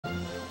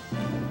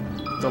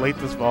delete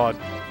this VOD.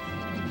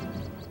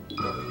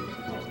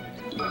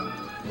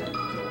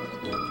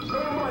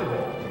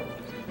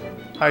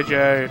 Hi,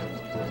 Joe.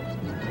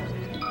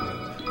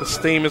 The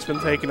steam has been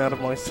taken out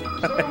of my side.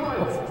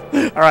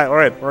 Alright,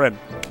 we're in.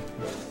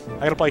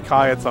 I gotta play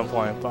Kai at some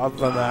point, but other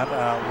than that,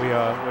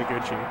 we're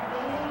Gucci.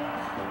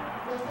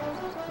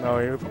 No,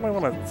 you probably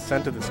want to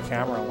center this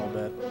camera a little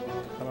bit.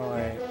 How do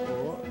I...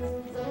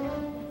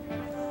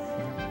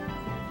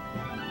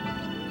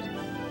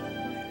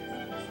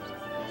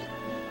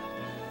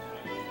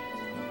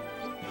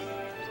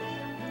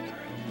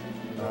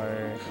 No, I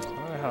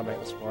don't know how to make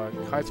this work.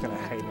 Kai's gonna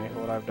hate me for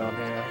what I've done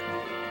here.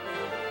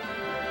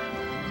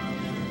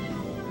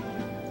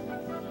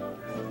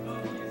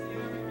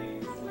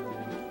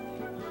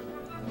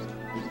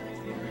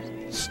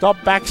 Stop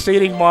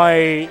backseating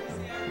my...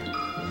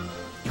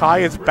 Kai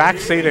is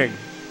backseating.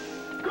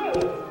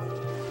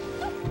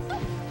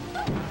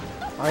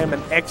 I am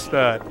an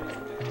expert.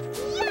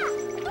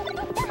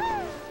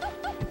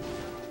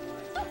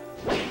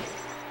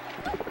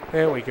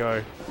 There we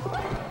go.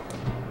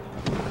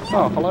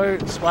 Oh, hello,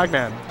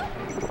 Swagman.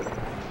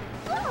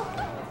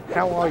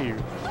 How are you?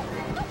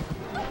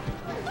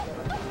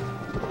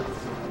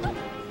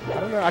 I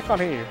don't know, I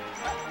can't hear you.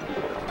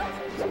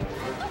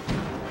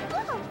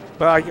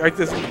 But I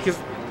just, because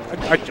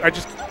I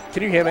just,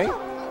 can you hear me?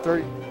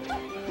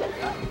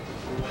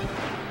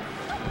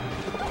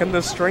 Can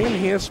the stream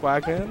hear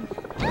Swagman?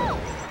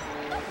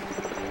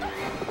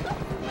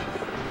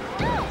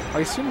 I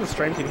assume the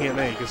stream can hear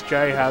me, because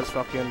Jay has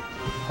fucking...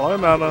 Hello,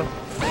 Mama.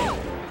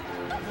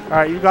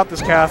 Alright, you got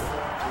this, Kath.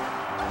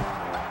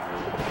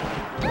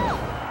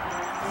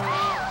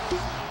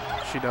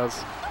 She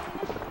does.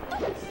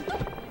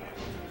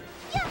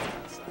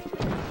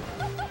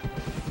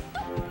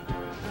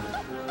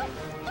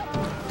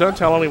 Don't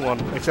tell anyone,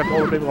 except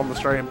all the people on the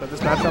stream, but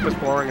this matchup is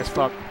boring as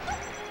fuck.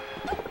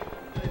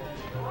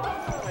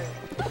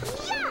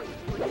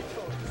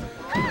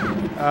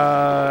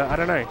 I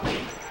don't know.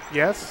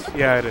 Yes?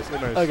 Yeah, it is.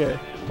 It knows. Okay.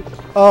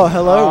 Oh,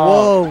 hello.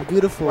 Whoa,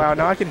 beautiful. Wow,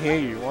 now I can hear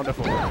you.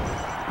 Wonderful.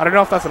 I don't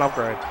know if that's an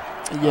upgrade.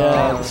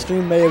 Yeah, the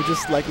stream may have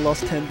just like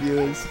lost 10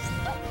 viewers.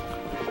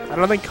 I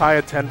don't think Kai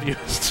had 10 viewers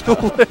still.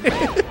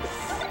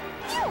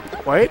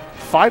 Wait,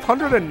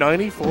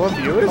 594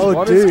 viewers? Oh,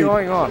 what dude, is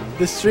going on?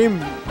 The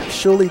stream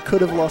surely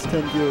could have lost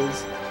 10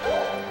 viewers.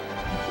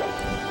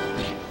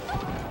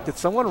 Did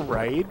someone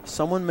raid?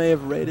 Someone may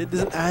have raided.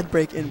 There's an ad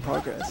break in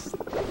progress.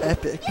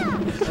 Epic.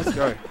 Let's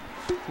go.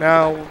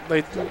 Now,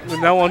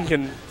 no one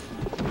can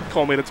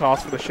call me to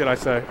task for the shit I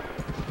say.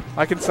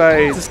 I can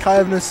say... Does Kai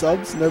have no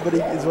subs? Nobody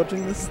is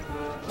watching this?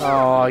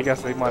 Oh, I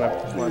guess they might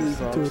have...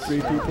 2 or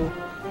 3 people.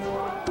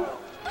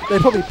 They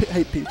probably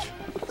hate Peach,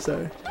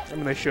 so... I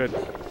mean, they should.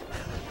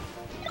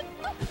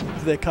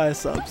 They're Kai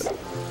subs.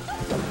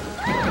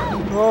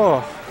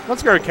 Oh,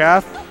 let's go,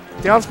 Kath.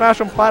 Down smash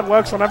on plat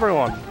works on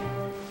everyone.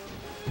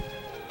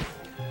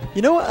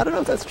 You know what? I don't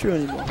know if that's true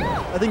anymore.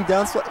 I think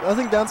down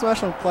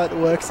smash on plat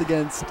works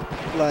against,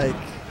 like...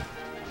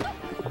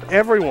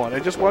 Everyone.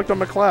 It just worked on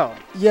McCloud.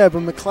 Yeah,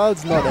 but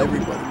McCloud's not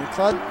everybody.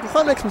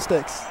 McCloud makes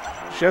mistakes.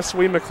 Je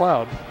suis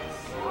McCloud.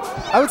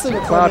 I would say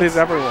McCloud is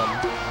everyone.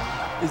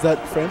 Is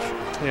that French?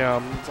 Yeah,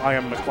 I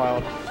am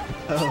McCloud.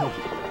 Oh.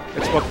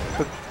 It's what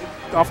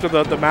after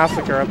the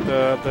massacre at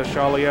the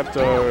Charlie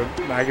Hebdo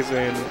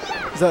magazine.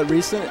 Is that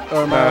recent?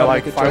 Or am I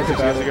like 5 or 6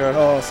 years ago.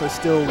 Oh, so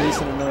still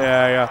recent enough.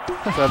 Yeah.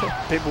 So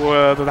people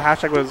were the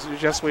hashtag was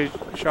Je suis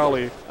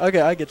Charlie. Okay,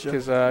 I get you.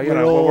 Because you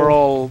know we're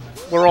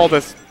all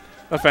this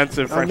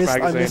offensive French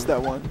magazine. I missed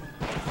that one.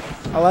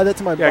 I'll add that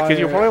to my bio. Yeah, because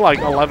you're probably like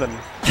 11.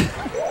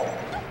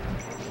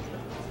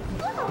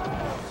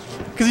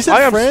 Because you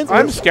said France.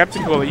 I'm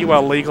skeptical that you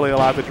are legally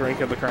allowed to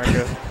drink at the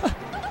Cranker.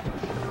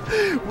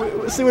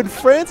 See, when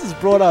France is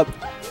brought up,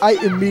 I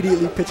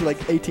immediately picture like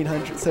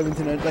 1800,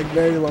 1700, like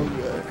very long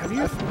ago. Have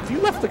you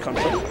left the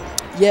country?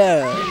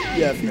 Yeah,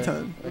 a few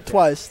times. Okay.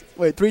 Twice.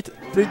 Wait, three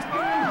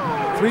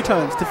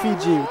times to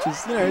Fiji, which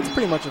is, you know, it's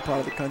pretty much a part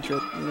of the country.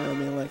 You know what I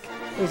mean? Like,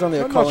 it was only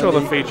a colony. I'm not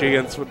sure the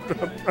Fijians would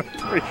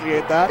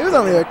appreciate that. It was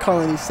only a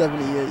colony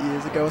 78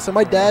 years ago. So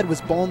my dad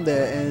was born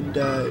there, and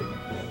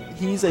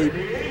he's a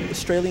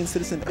Australian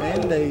citizen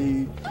and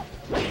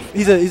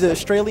he's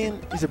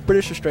a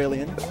British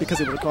Australian because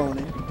it was a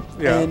colony.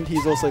 Yeah. And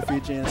he's also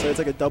Fijian, so it's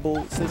like a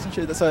double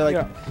citizenship. So like,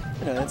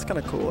 you know, it's kind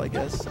of cool, I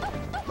guess.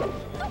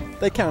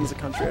 They count as a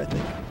country, I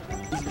think.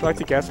 Would you like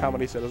to guess how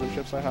many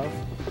citizenships I have?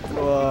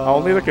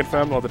 I'll neither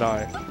confirm nor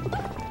deny.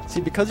 See,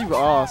 because you've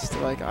asked,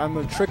 like, I'm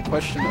a trick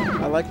questioner.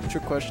 I like the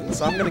trick questions,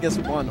 so I'm gonna guess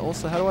 1.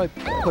 Also, how do I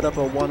put up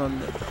a 1 on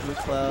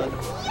McCloud?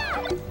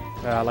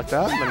 Like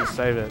that, and then you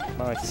save it.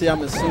 Nice. See,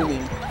 I'm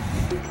assuming.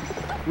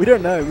 We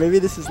don't know. Maybe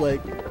this is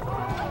like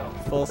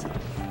false.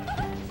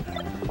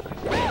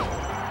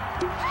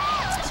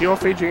 So you're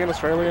Fijian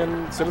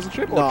Australian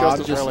citizenship, or no,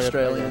 just I'm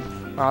Australian?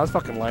 Oh, that's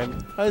fucking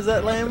lame. Oh, is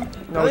that lame?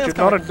 No,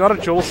 not a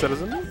dual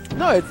citizen.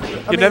 No,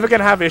 you're never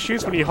gonna have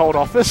issues when you hold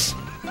office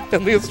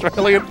in the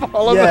Australian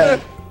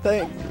Parliament.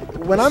 Yeah.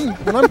 when I'm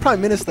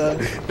Prime Minister.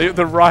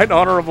 The right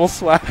honourable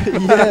swag.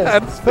 Yeah.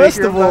 First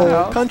of all,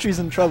 House. country's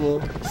in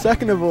trouble.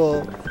 Second of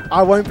all,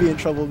 I won't be in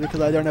trouble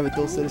because I don't have a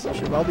dual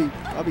citizenship. I'll be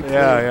clear.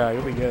 Yeah,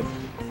 you'll be good.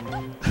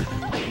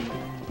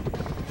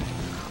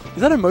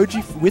 Is that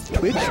emoji with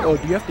Twitch, or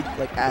do you have to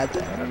like add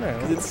that? I don't know.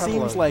 Because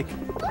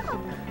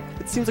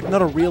it seems like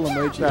not a real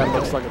emoji. Yeah, it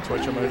looks like a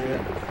Twitch emoji.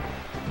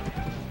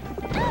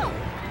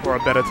 Or a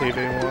better TV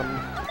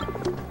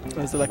one.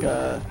 Or is it like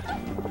a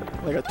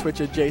Twitch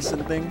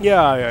adjacent thing?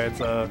 Yeah,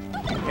 it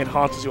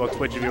enhances your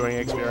Twitch viewing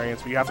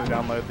experience, but you have to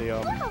download the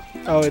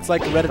Oh, it's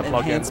like Reddit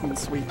plugin. enhancement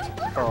suite.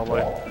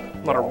 Probably.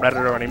 I'm not a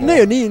Redditor anymore.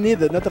 No,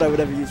 neither. Not that I would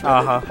ever use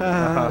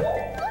Reddit.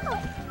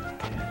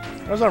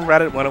 I was on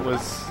Reddit when it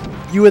was.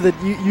 You were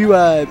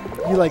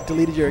you like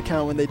deleted your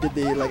account when they did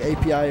the like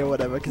API or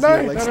whatever. Cause No,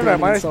 you were, like, no.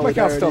 My standing in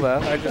account's still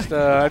solidarity.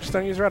 there. I just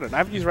don't use Reddit. I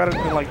haven't used Reddit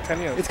in like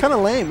 10 years. It's kind of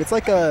lame. It's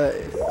like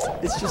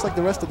it's just like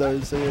the rest of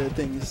those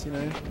things, you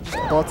know, just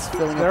bots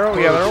filling up.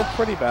 They're all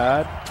pretty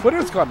bad.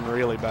 Twitter's gotten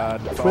really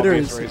bad. For Twitter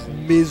obvious is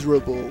reasons.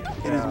 miserable.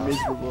 It is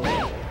miserable.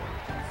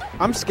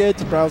 I'm scared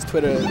to browse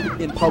Twitter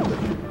in public.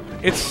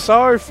 It's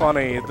so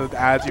funny the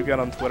ads you get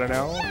on Twitter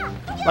now.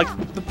 Like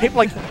the people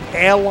like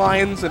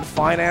airlines and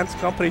finance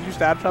companies used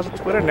to advertise on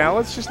Twitter. Now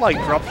it's just like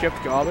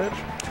drop-shipped garbage.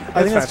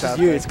 I think that's just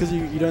you. It's because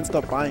you don't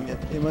stop buying it.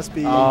 It must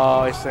be. Oh,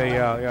 I see.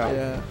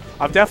 Yeah.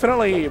 I've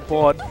definitely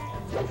bought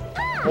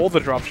all the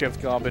drop-shipped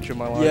garbage in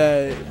my life.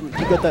 Yeah,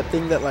 you got that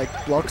thing that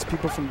like blocks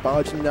people from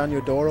barging down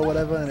your door or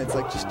whatever, and it's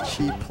like just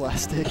cheap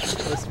plastic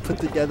that's put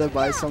together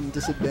by some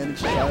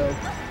disadvantaged child.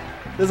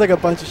 There's like a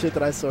bunch of shit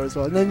that I saw as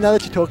well. And then now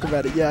that you talk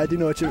about it, yeah, I do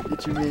know what you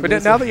mean. But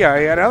now that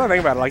I think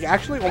about it, like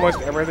actually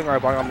almost everything I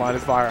buy online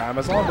is via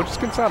Amazon, which is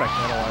concerning in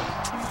a way.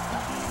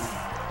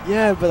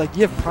 Yeah, but like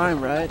you have Prime,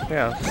 right?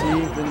 Yeah. See,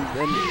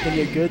 then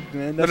you're good,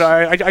 man. No,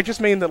 I just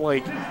mean that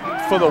like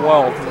for the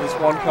world, this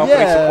one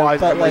company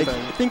supplies but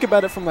everything. Like think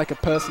about it from like a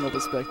personal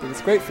perspective.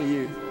 It's great for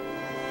you.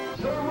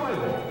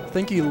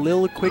 Thank you,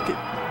 Lil Quick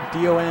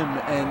DOM,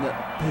 and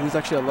there's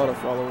actually a lot of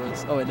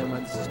followers. Oh wait, never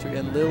mind, this is 2.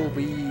 And Lil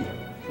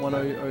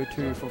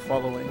V1002 for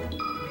following.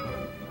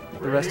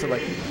 The rest are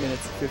like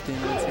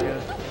 15 minutes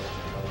ago.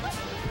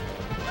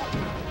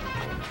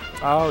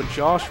 Oh,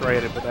 Josh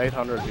rated with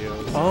 800 views.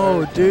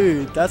 Oh,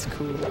 dude, that's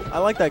cool. I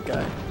like that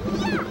guy.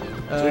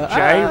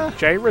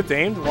 Jay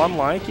redeemed 1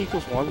 like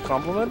equals 1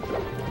 compliment.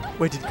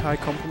 Wait, did Kai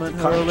compliment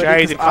her Jay,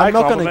 already? did Kai I'm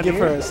not going to compliment give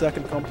you? her a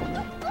second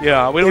compliment.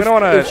 Yeah, we don't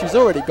want If to. she's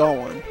already got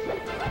one.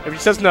 If she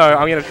says no,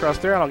 I'm going to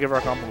trust her and I'll give her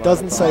a compliment.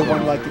 Doesn't say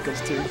 1 like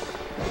equals 2.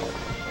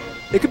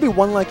 It could be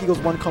 1 like equals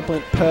 1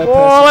 compliment per Oh,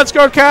 person. let's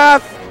go,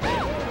 Kath!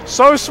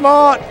 So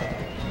smart!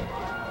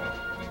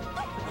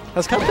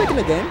 Has Kath taken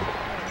a game?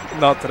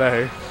 Not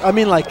today. I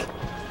mean, like,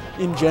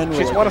 in general.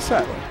 She's won a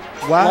set.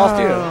 Wow. Last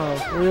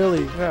year.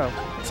 Really? Yeah.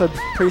 So,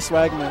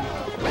 pre-Swagman.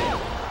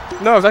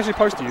 No, it was actually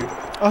post you.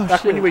 Oh,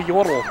 Back shit. when you were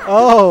Yordle.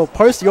 Oh,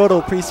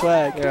 post-Yordle,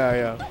 pre-Swag.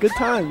 Yeah. Good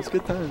times,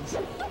 good times.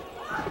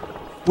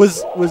 When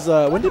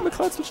did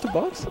McCloud switch to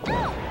box?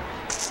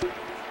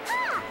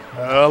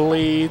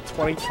 Early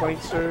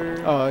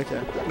 2022. Oh,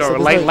 okay. No, So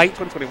late there's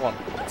 2021.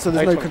 So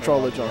there's late no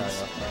controller 2021,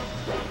 jumps.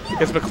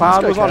 Because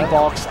McCloud was on Kath.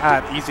 box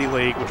at Easy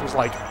League, which was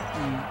like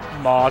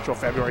March or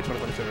February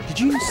 2022. Did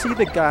you see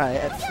the guy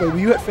at... Wait, were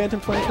you at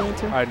Phantom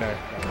 2022? I know.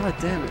 God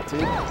damn it,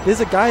 dude. There's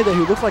a guy there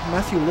who looks like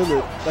Matthew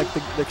Lillard, like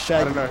the I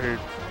Shaggy. don't know who.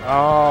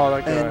 Oh,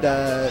 that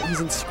guy. And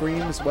he's in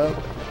Scream as well.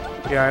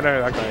 Yeah, I know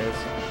who that guy is.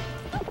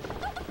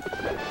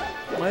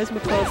 Why is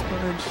McCloud's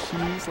pronouns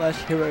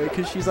she/hero?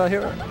 Because she's our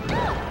hero.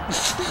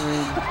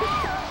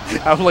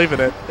 I'm leaving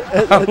it.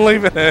 I'm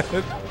leaving it.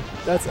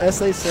 That's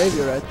SA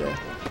Savior right there.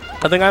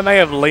 I think I may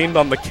have leaned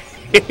on the key.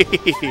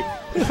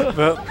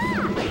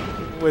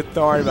 But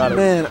don't worry about it.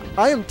 Man,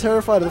 I am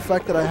terrified of the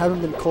fact that I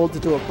haven't been called to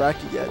do a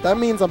bracket yet. That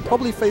means I'm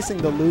probably facing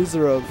the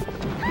loser of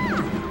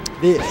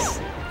this.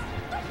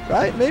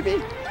 Right?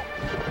 Maybe?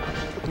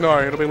 No,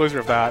 it'll be loser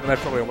of that, and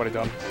that's probably already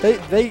done.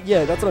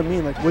 Yeah, that's what I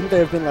mean. Like, wouldn't they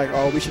have been like,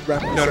 oh, we should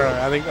wrap this No. up?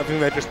 I think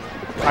they're just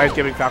Kai's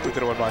giving faculty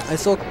to advice. I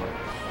saw...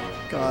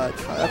 God,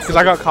 Kai, that's Because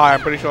I got Kai,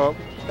 I'm pretty sure.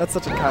 That's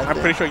such a Kai I'm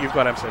thing. pretty sure you've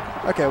got MC.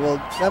 Okay, well,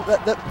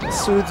 that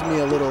soothes me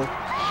a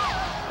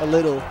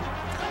little.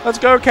 Let's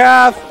go,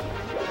 Kath!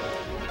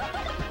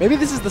 Maybe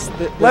this is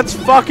the Let's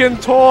fucking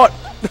taunt!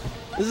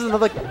 This is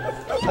another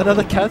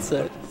cat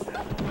set.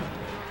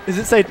 Does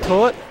it say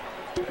taunt?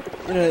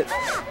 You know,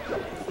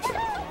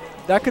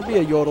 that could be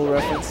a Yordle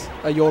reference.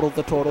 A Yordle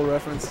the Turtle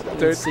reference.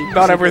 Dude,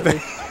 not everything.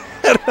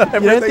 You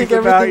don't think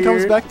everything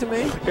comes back to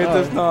me? It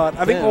does not.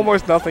 I think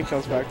almost nothing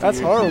comes back to That's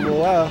you. horrible,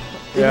 wow.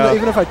 Yeah.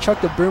 Even if I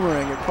chucked a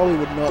boomerang, it probably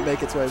would not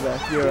make its way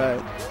back. You're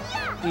right.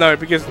 No,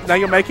 because now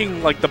you're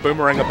making like the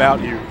boomerang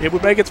about you. It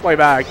would make its way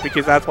back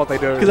because that's what they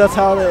do. Because that's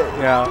how they...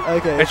 Yeah.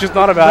 Okay. It's just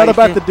not about Not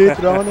about the dude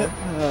throwing it?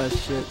 Oh,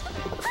 shit.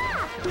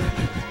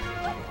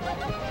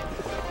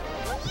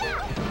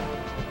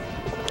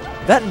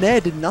 That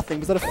Nair did nothing.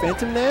 Was that a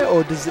phantom Nair,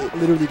 or does it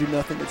literally do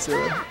nothing at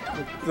 0?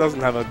 It doesn't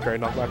have a great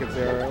knockback at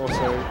 0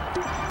 also.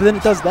 But then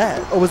it does that,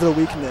 or was it a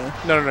weak Nair?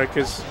 No,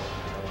 because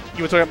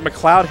You were talking about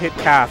McCloud hit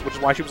Kath, which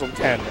is why she was on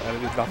 10, and it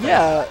did nothing.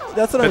 Yeah,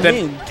 that's what I but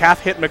mean. then Kath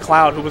hit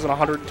McCloud, who was on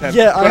 110.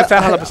 Yeah, you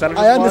understand how the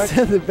percentages I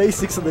understand the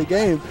basics of the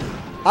game.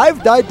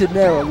 I've died to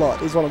Nair a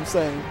lot, is what I'm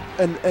saying.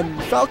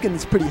 And Falcon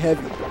is pretty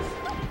heavy.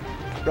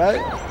 Right?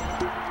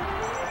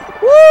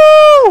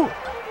 Woo!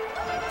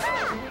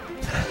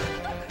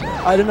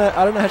 I don't know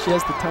how she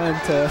has the time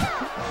to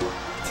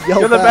yell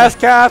You're the back. best,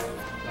 Kath!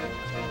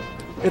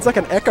 It's like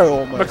an echo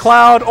almost.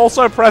 McCloud,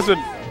 also present.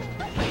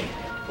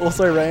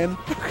 Also ran.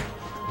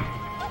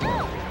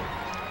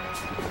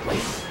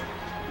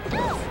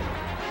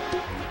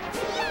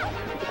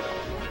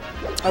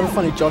 I have a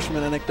funny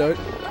Joshman anecdote.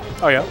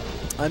 Oh, yeah?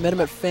 I met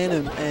him at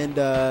Phantom and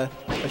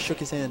I shook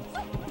his hand.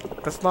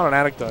 That's not an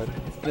anecdote.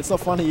 And it's not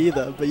funny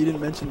either, but you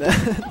didn't mention that.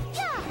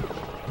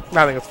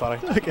 I think it's funny.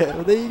 Okay,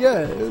 well there you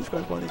go. It was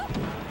quite funny.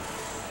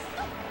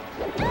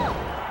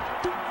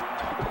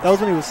 That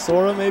was when he was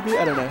Sora, maybe?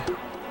 I don't know.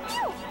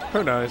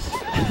 Who knows?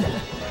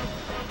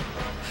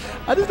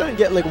 I just don't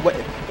get, like,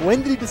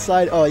 when did he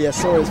decide, oh yeah,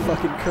 Sora is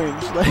fucking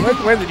cringe?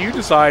 Like, when did you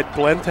decide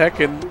Blendtech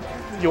and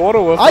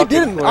Yoda were I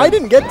fucking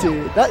didn't get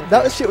to.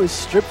 That shit was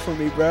stripped from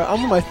me, bro.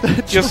 I'm on my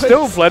third You're choice.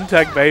 still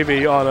Blendtech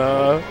baby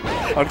on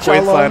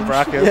Queensland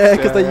brackets. Yeah,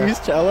 because they use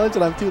challenge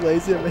and I'm too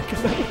lazy to make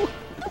it.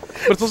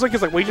 But it's also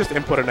because like we just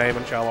input a name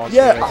and challenge.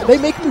 Yeah, they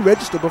make me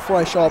register before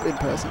I show up in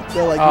person.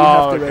 They're like, you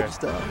have to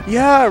register.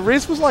 Yeah,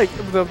 Riz was like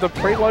the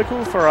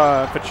pre-local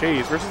for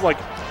Cheese. Riz was like,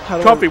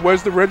 Coffee,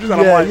 where's the register?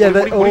 And I'm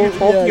like, what are you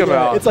talking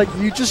about? It's like,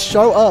 you just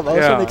show up. I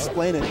was trying to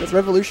explain it. It's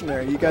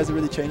revolutionary. You guys have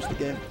really changed the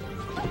game.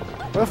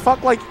 Well,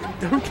 fuck, like,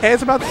 who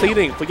cares about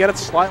seeding? If we get it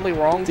slightly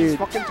wrong, dude,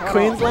 just fucking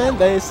Queensland,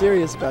 they are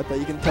serious about that.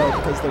 You can tell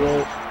because they're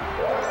all...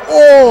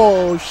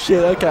 Oh,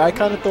 shit. Okay, I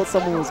kind of thought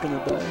someone was going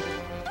to die.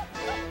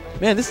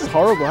 Man, this is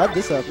horrible. How did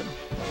this happen?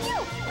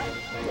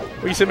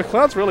 Well, you see,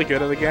 McCloud's really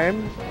good at the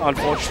game,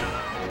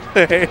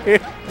 unfortunately.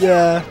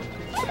 Yeah.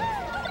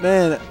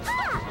 Man.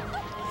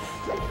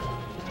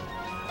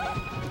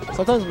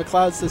 Sometimes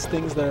McCloud says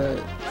things that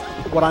are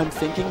what I'm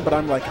thinking, but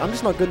I'm like, I'm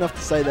just not good enough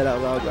to say that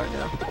out loud right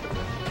now.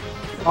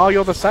 Oh,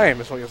 you're the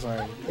same, is what you're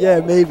saying. Yeah,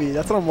 maybe.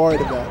 That's what I'm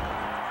worried about.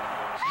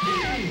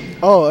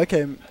 Oh,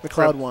 okay.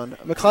 McCloud won.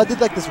 McCloud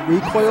did like this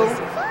recoil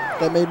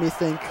that made me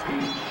think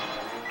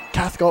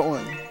Kath got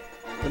one.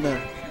 But no.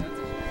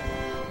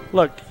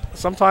 Look,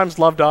 sometimes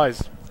love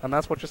dies, and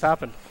that's what just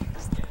happened.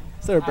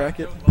 Is there a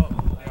bracket?